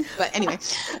nuns. But anyway.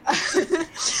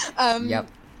 Yep.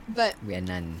 But we are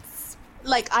nuns.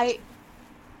 Like, I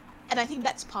think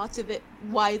that's part of it,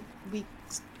 why we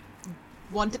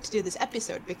wanted to do this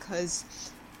episode,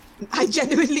 because I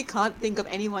genuinely can't think of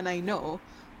anyone I know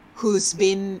who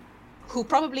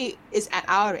probably is at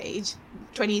our age,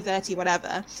 20, 30,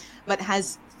 whatever, but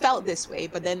has felt this way,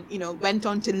 but then, went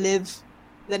on to live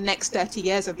the next 30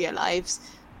 years of their lives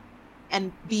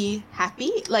and be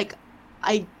happy. Like,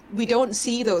 we don't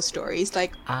see those stories.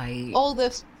 Like, all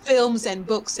the films and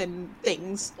books and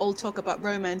things all talk about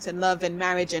romance and love and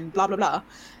marriage and blah blah blah,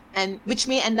 and which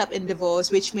may end up in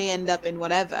divorce, which may end up in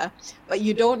whatever, but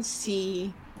you don't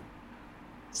see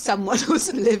someone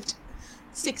who's lived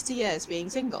 60 years being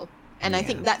single. And I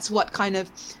think that's what kind of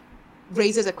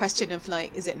raises a question of,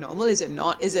 like, is it normal, is it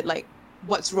not, is it like,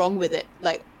 what's wrong with it?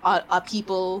 Like, are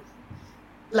people,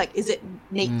 like, is it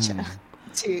nature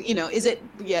to, is it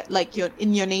like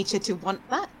in your nature to want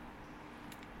that?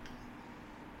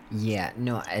 Yeah,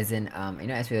 no, as in,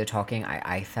 as we were talking,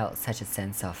 I felt such a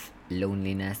sense of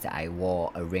loneliness that I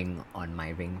wore a ring on my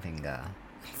ring finger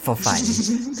for fun.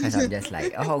 Because I'm just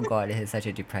like, oh God, this is such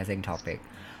a depressing topic.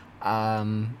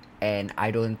 And I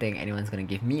don't think anyone's gonna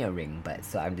give me a ring, but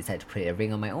so I've decided to put a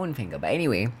ring on my own finger. But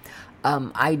anyway,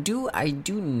 I do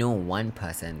know one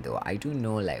person though. I do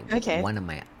know, like, one of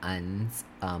my aunts.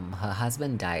 Her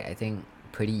husband died, I think,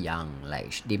 pretty young.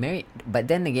 Like, they married, but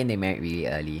then again, they married really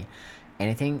early. And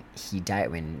I think he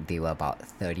died when they were about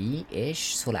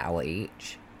 30-ish, so like our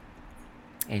age.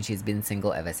 And she's been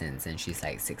single ever since, and she's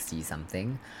like 60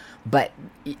 something. But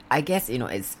I guess,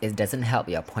 it doesn't help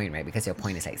your point, right? Because your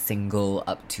point is like single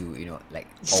up to, like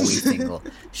always single.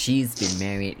 She's been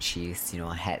married, she's,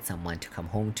 had someone to come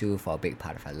home to for a big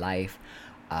part of her life.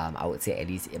 I would say at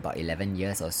least about 11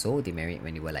 years or so. They married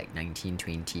when they were like 19,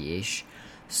 20-ish.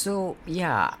 So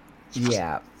yeah.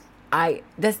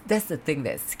 That's the thing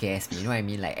that scares me, you know what I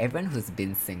mean? Like, everyone who's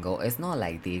been single, it's not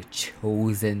like they've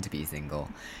chosen to be single.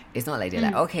 It's not like they're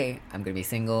like, okay, I'm gonna be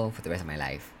single for the rest of my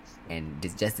life, and they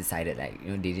just decided, like,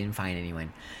 they didn't find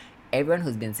anyone. Everyone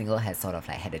who's been single has sort of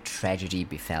like had a tragedy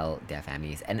befell their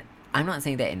families, and I'm not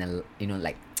saying that in a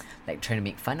like trying to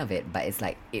make fun of it, but it's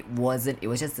like, it was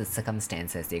just the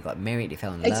circumstances. They got married, they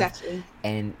fell in love, exactly,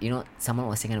 and someone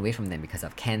was taken away from them because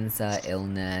of cancer,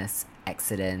 illness,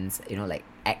 accidents, like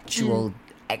actual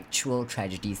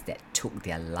tragedies that took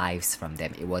their lives from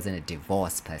them. It wasn't a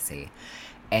divorce per se.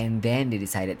 And then they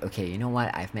decided, okay, you know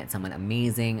what, I've met someone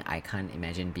amazing, I can't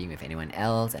imagine being with anyone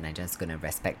else, and I'm just gonna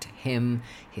respect him,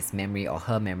 his memory or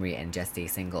her memory, and just stay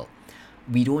single.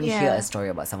 We don't hear a story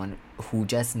about someone who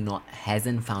just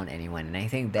hasn't found anyone. And I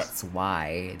think that's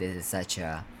why this is such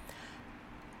a,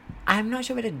 I'm not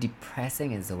sure whether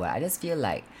depressing is the word. I just feel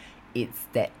like it's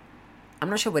that, I'm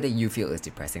not sure whether you feel it's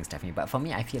depressing, Stephanie, but for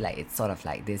me, I feel like it's sort of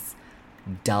like this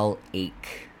dull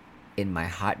ache in my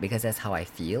heart, because that's how I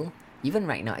feel. Even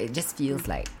right now, it just feels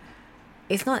like,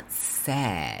 it's not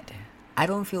sad. I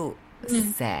don't feel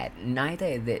sad. Neither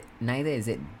is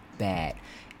it bad.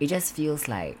 It just feels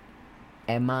like,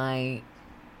 am I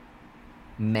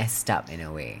messed up in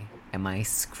a way? Am I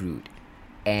screwed?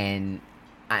 And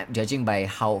I'm judging by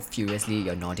how furiously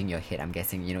you're nodding your head, I'm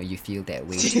guessing, you feel that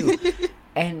way too.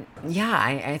 And yeah,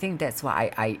 I think that's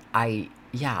why I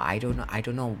don't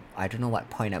know what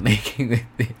point I'm making with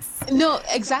this. No,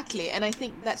 exactly. And I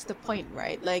think that's the point,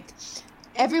 right? Like,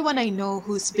 everyone I know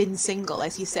who's been single,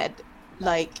 as you said,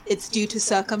 like it's due to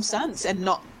circumstance and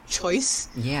not choice.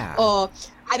 Yeah. Or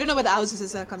I don't know whether ours is a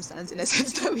circumstance in a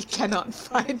sense that we cannot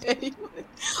find anyone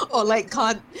or like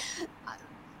can't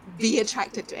be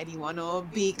attracted to anyone or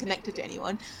be connected to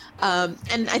anyone.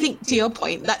 And I think to your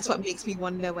point, that's what makes me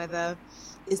wonder whether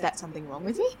is that something wrong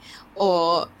with me,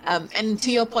 or and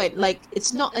to your point, like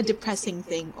it's not a depressing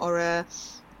thing or a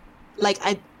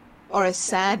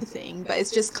sad thing, but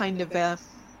it's just kind of a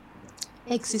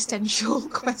existential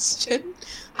question,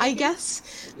 I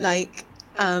guess. Like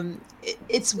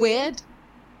it's weird.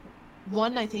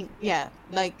 One, I think, yeah,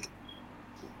 like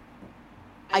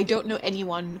I don't know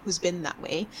anyone who's been that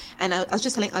way. And I was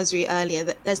just telling Azri earlier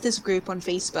that there's this group on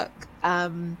Facebook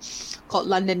called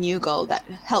London New Girl that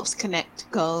helps connect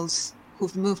girls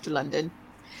who've moved to London.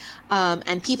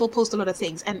 And people post a lot of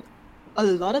things. And a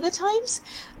lot of the times,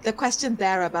 the questions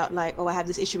there about like, oh, I have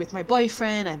this issue with my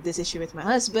boyfriend, I have this issue with my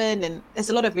husband. And there's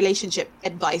a lot of relationship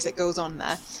advice that goes on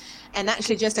there. And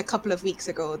actually, just a couple of weeks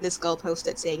ago, this girl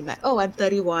posted saying that, oh, I'm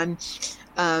 31.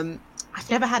 I've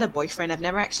never had a boyfriend. I've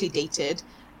never actually dated.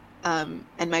 And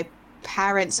my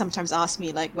parents sometimes ask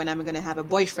me like when I'm going to have a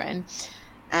boyfriend,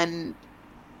 and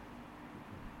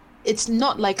it's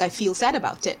not like I feel sad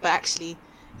about it, but actually,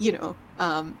 you know,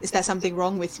 is there something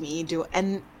wrong with me?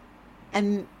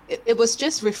 And it was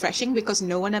just refreshing because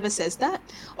no one ever says that,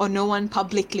 or no one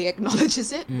publicly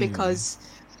acknowledges it, because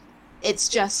it's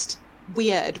just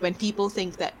weird when people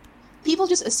think that people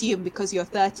just assume because you're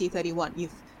 30, 31,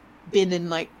 you've been in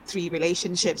like 3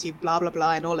 relationships, you blah, blah,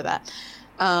 blah, and all of that.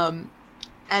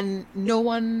 And no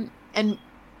one, and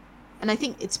I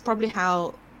think it's probably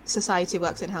how society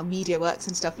works and how media works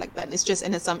and stuff like that. It's just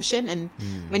an assumption. And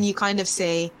when you kind of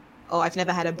say, oh, I've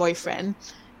never had a boyfriend,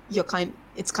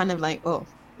 it's kind of like, oh,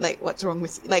 like what's wrong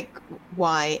with, like,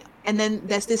 why? And then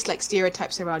there's this like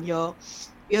stereotypes around your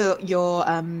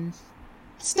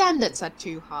standards are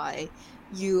too high.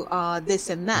 You are this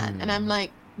and that. And I'm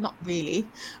like, not really.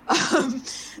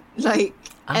 Like,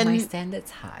 are my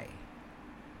standards high?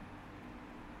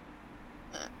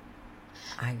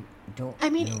 I don't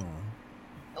know.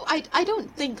 I don't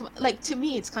think, like, to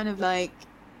me, it's kind of like,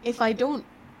 if I don't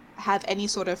have any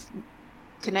sort of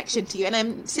connection to you, and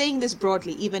I'm saying this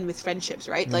broadly, even with friendships,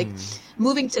 right? Like,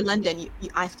 moving to London,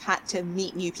 I've had to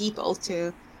meet new people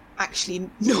to actually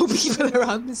know people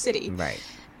around the city. Right.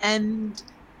 And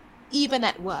even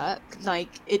at work, like,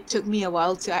 it took me a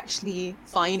while to actually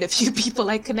find a few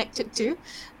people I connected to.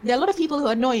 There are a lot of people who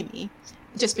annoy me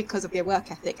just because of their work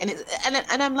ethic,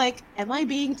 and I'm like, am I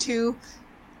being too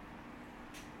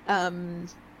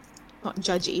not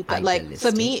judgy, but like,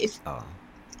 for me, if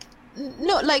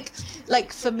no,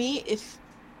 like for me, if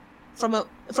from a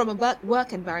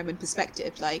work environment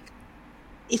perspective, like,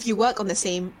 if you work on the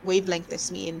same wavelength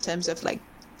as me in terms of like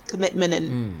commitment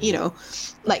and you know,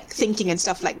 like thinking and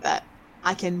stuff like that,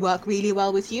 I can work really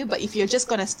well with you. But if you're just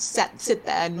gonna sit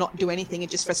there and not do anything, it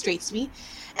just frustrates me.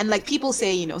 And like people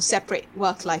say, you know, separate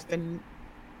work life and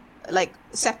like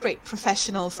separate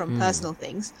professional from personal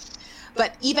things.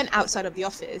 But even outside of the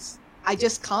office, I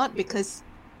just can't, because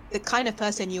the kind of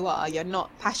person you are, you're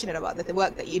not passionate about the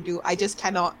work that you do. I just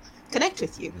cannot connect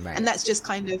with you. Right. And that's just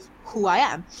kind of who I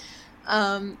am.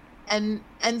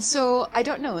 And so I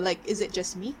don't know, like, is it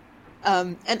just me?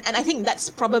 And I think that's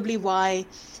probably why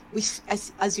we,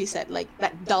 as we said, like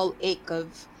that dull ache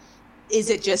of, is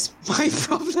it just my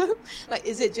problem? Like,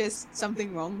 is it just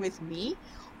something wrong with me?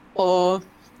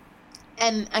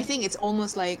 And I think it's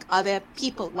almost like, are there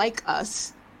people like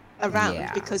us around?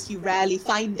 Yeah. Because you rarely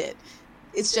find it.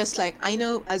 It's just like, I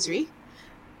know Azri,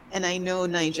 and I know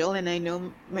Nigel, and I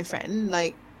know my friend,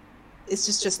 like, it's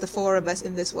just the 4 of us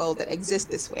in this world that exist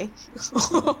this way.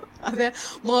 Are there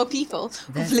more people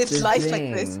who've lived life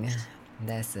like this?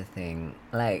 That's the thing.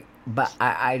 Like, but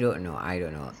I don't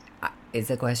know.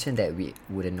 It's a question that we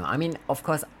wouldn't know. I mean, of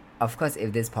course,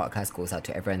 if this podcast goes out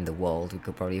to everyone in the world, we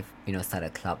could probably, you know, start a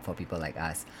club for people like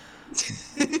us.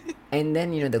 And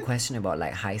then, you know, the question about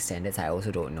like high standards, I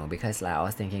also don't know, because like I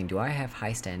was thinking, do I have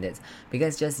high standards?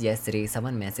 Because just yesterday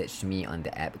someone messaged me on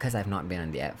the app, because I've not been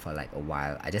on the app for like a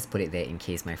while. I just put it there in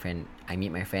case I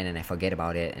meet my friend and I forget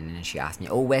about it, and then she asked me,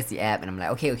 oh, where's the app? And I'm like,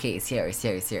 okay, it's here,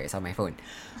 it's on my phone.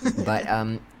 But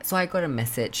so I got a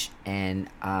message, and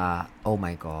oh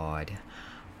my god,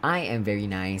 I am very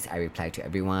nice. I reply to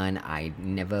everyone. I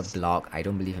never block. I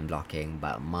don't believe in blocking,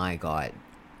 but my god,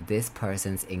 this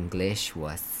person's English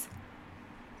was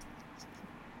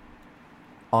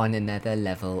on another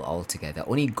level altogether.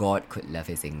 Only God could love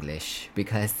his English,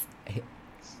 because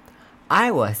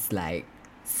I was like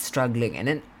struggling,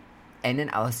 and then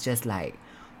I was just like,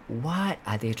 what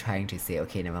are they trying to say?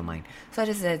 Okay, never mind. So I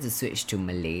just had to switch to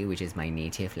Malay, which is my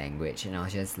native language, and I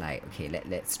was just like, okay,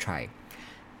 let's try.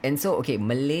 And so, okay,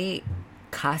 Malay,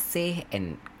 kasih,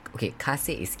 and okay,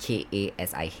 kasih is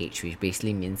Kasih, which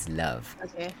basically means love.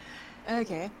 Okay.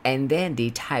 Okay. And then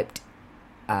they typed,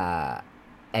 and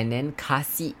then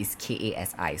kasih is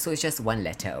Kasi, so it's just one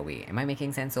letter away. Am I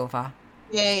making sense so far?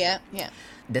 Yeah.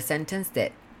 The sentence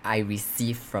that I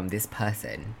received from this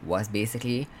person was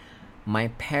basically, my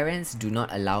parents do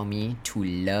not allow me to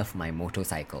love my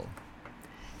motorcycle.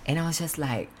 And I was just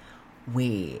like,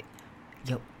 wait.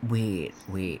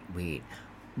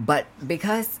 But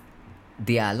because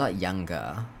they are a lot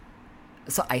younger,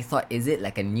 so I thought, is it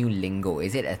like a new lingo?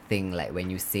 Is it a thing like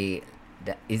when you say,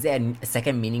 is there a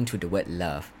second meaning to the word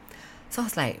love? So I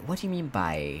was like, what do you mean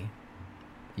by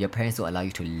your parents don't allow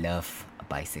you to love a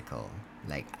bicycle?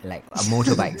 Like a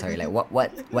motorbike, sorry. Like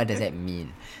what does that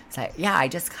mean? It's like, yeah, I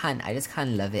just can't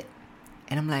love it.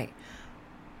 And I'm like,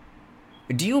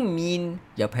 do you mean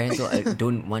your parents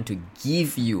don't want to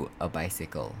give you a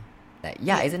bicycle? Like,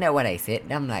 yeah, isn't that what I said?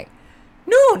 Then I'm like,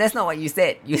 no, that's not what you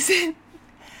said. You said,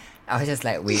 I was just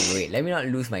like, wait, let me not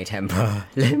lose my temper.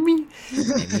 Let me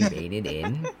rein it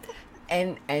in.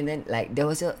 And then like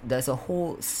there's a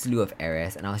whole slew of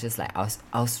errors, and I was just like, I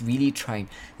was really trying.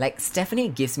 Like, Stephanie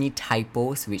gives me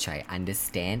typos which I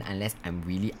understand unless I'm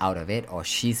really out of it, or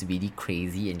she's really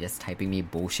crazy and just typing me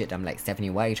bullshit. I'm like, Stephanie,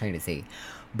 what are you trying to say?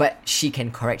 But she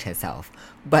can correct herself.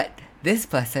 But this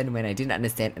person, when I didn't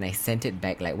understand and I sent it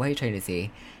back, like, what are you trying to say?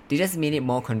 They just made it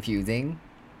more confusing.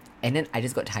 And then I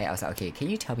just got tired. I was like, okay, can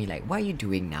you tell me, like, what are you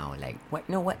doing now? Like, what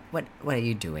are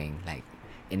you doing, like,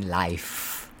 in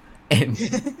life? And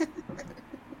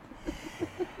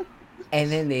and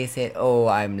then they said, oh,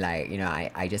 I'm like,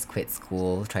 I just quit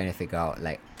school trying to figure out,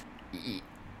 like,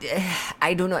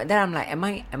 I don't know. Then I'm like,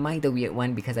 am I the weird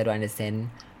one because I don't understand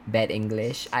bad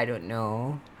English? I don't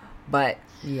know. But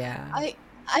yeah.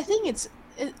 I think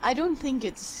I don't think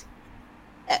it's,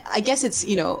 I guess it's,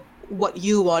 what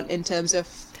you want in terms of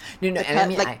No, I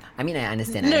mean, I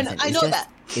understand. No, understand. I know that.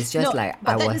 It's just like,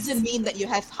 but that doesn't mean that you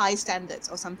have high standards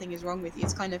or something is wrong with you.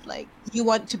 It's kind of like you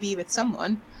want to be with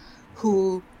someone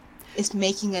who is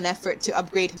making an effort to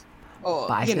upgrade, or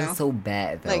but I feel so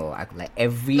bad though. Like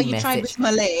every but you message, tried with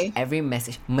Malay. Every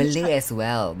message, Malay as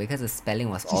well, because the spelling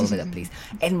was all over the place.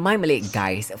 And my Malay,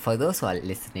 guys, for those who are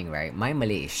listening, right, my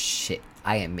Malay is shit.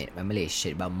 I admit, my Malay is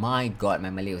shit, but my god, my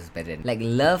Malay was better than, like,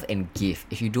 love and give.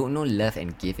 If you don't know love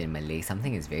and give in Malay,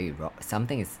 something is very wrong.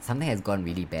 Something has gone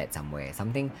really bad somewhere.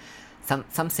 Some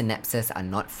synapses are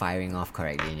not firing off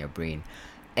correctly in your brain.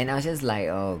 And I was just like,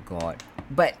 oh god.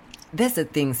 But that's the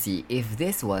thing, see, if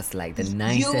this was like the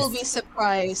nicest, you will be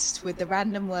surprised with the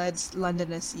random words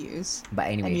Londoners use. But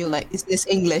anyway, and you're like, is this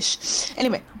English?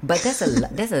 Anyway, but there's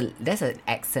an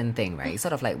accent thing, right? It's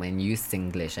sort of like when you use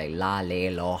Singlish, like la,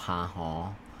 le, lo, ha,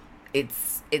 ho.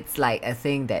 It's like a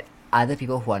thing that other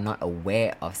people who are not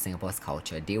aware of Singapore's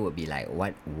culture, they would be like,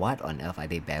 what on earth are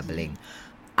they babbling?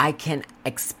 I can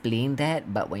explain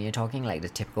that, but when you're talking like the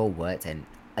typical words and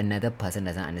another person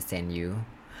doesn't understand you,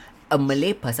 a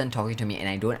Malay person talking to me and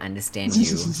I don't understand you,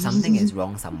 something is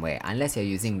wrong somewhere, unless you're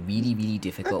using really, really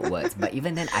difficult words. But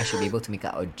even then, I should be able to make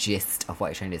out a gist of what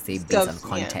you're trying to say based on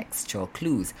contextual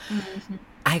clues.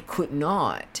 I could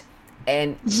not.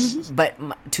 And but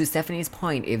to Stephanie's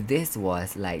point, if this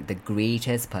was like the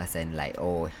greatest person, like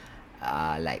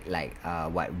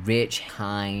rich,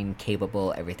 kind,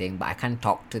 capable, everything, but I can't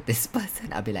talk to this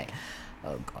person, I'll be like,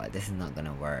 oh god, this is not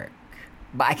gonna work.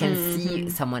 But I can see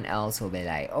someone else who'll be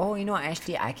like, oh,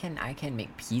 actually I can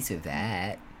make peace with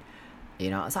that.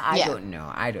 So I don't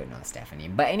know, Stephanie.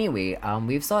 But anyway,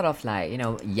 we've sort of like,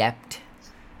 yapped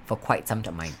for quite some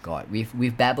time. My god,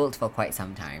 we've babbled for quite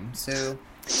some time. So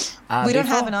we don't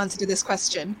have an answer to this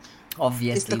question.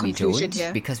 Obviously we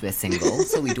don't, because we're single,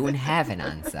 so we don't have an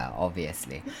answer,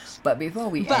 obviously. But before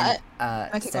we end,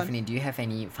 Stephanie, do you have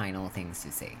any final things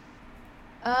to say?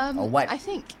 Or what? I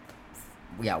think.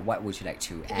 Yeah, what would you like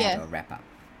to add or wrap up?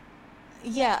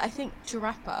 Yeah, I think to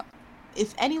wrap up,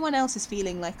 if anyone else is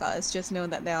feeling like us, just know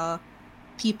that there are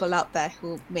people out there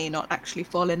who may not actually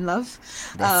fall in love.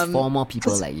 There's 4 more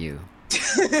people like you.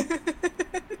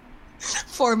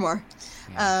 4 more.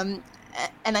 Yeah.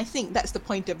 And I think that's the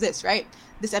point of this, right?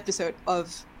 This episode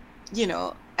of,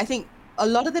 I think a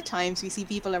lot of the times we see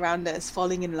people around us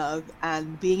falling in love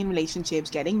and being in relationships,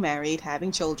 getting married,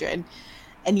 having children,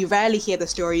 and you rarely hear the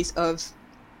stories of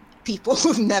people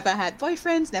who've never had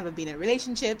boyfriends, never been in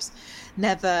relationships,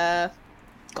 never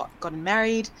gotten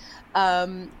married.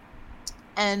 And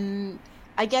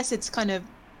I guess it's kind of,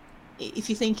 if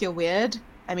you think you're weird,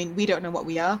 I mean, we don't know what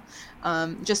we are.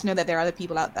 Just know that there are other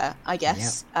people out there, I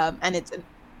guess. And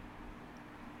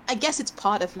I guess it's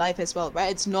part of life as well,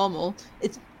 right? It's normal.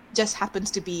 It just happens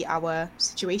to be our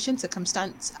situation,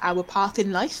 circumstance, our path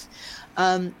in life.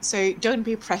 So don't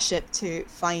be pressured to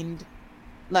find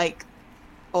like,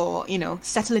 or, you know,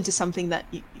 settle into something that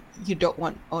you don't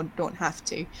want or don't have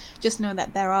to. Just know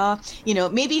that there are, you know,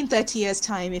 maybe in 30 years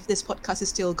time, if this podcast is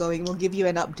still going, we'll give you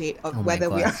an update of whether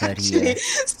we are actually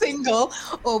single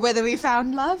or whether we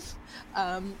found love.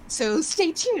 So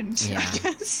stay tuned, I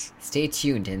guess. Stay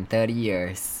tuned in 30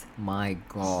 years. My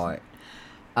God.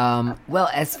 Well,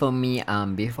 as for me,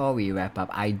 before we wrap up,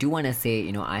 I do want to say,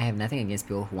 you know, I have nothing against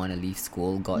people who want to leave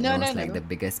school. God knows, like the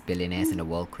biggest billionaires in the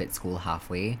world quit school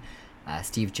halfway.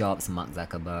 Steve Jobs, Mark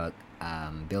Zuckerberg,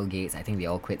 Bill Gates, I think they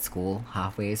all quit school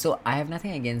halfway. So I have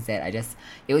nothing against that.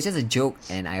 It was just a joke,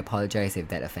 and I apologize if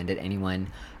that offended anyone.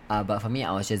 But for me,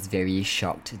 I was just very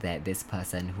shocked that this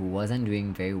person who wasn't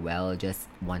doing very well just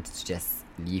wanted to just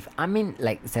leave. I mean,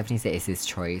 like Stephanie said, it's his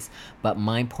choice. But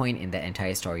my point in that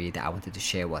entire story that I wanted to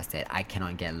share was that I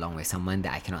cannot get along with someone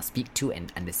that I cannot speak to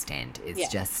and understand. It's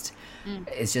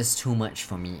just too much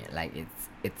for me. Like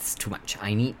it's too much.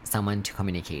 I need someone to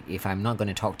communicate. If I'm not going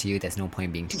to talk to you, there's no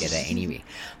point being together anyway.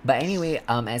 But anyway,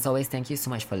 as always, thank you so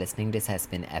much for listening. This has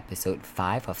been episode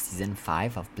 5 of season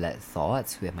 5 of Blood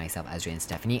Thoughts with myself, Azri, and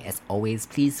Stephanie. As always,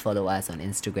 please follow us on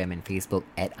Instagram and Facebook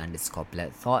at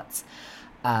 _Blood Thoughts.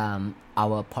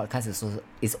 Our podcast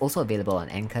is also available on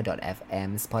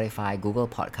Anchor.fm, Spotify, Google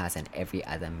Podcasts, and every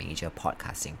other major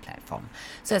podcasting platform.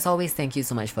 So as always, thank you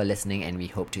so much for listening, and we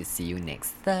hope to see you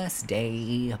next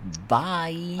Thursday.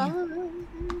 Bye.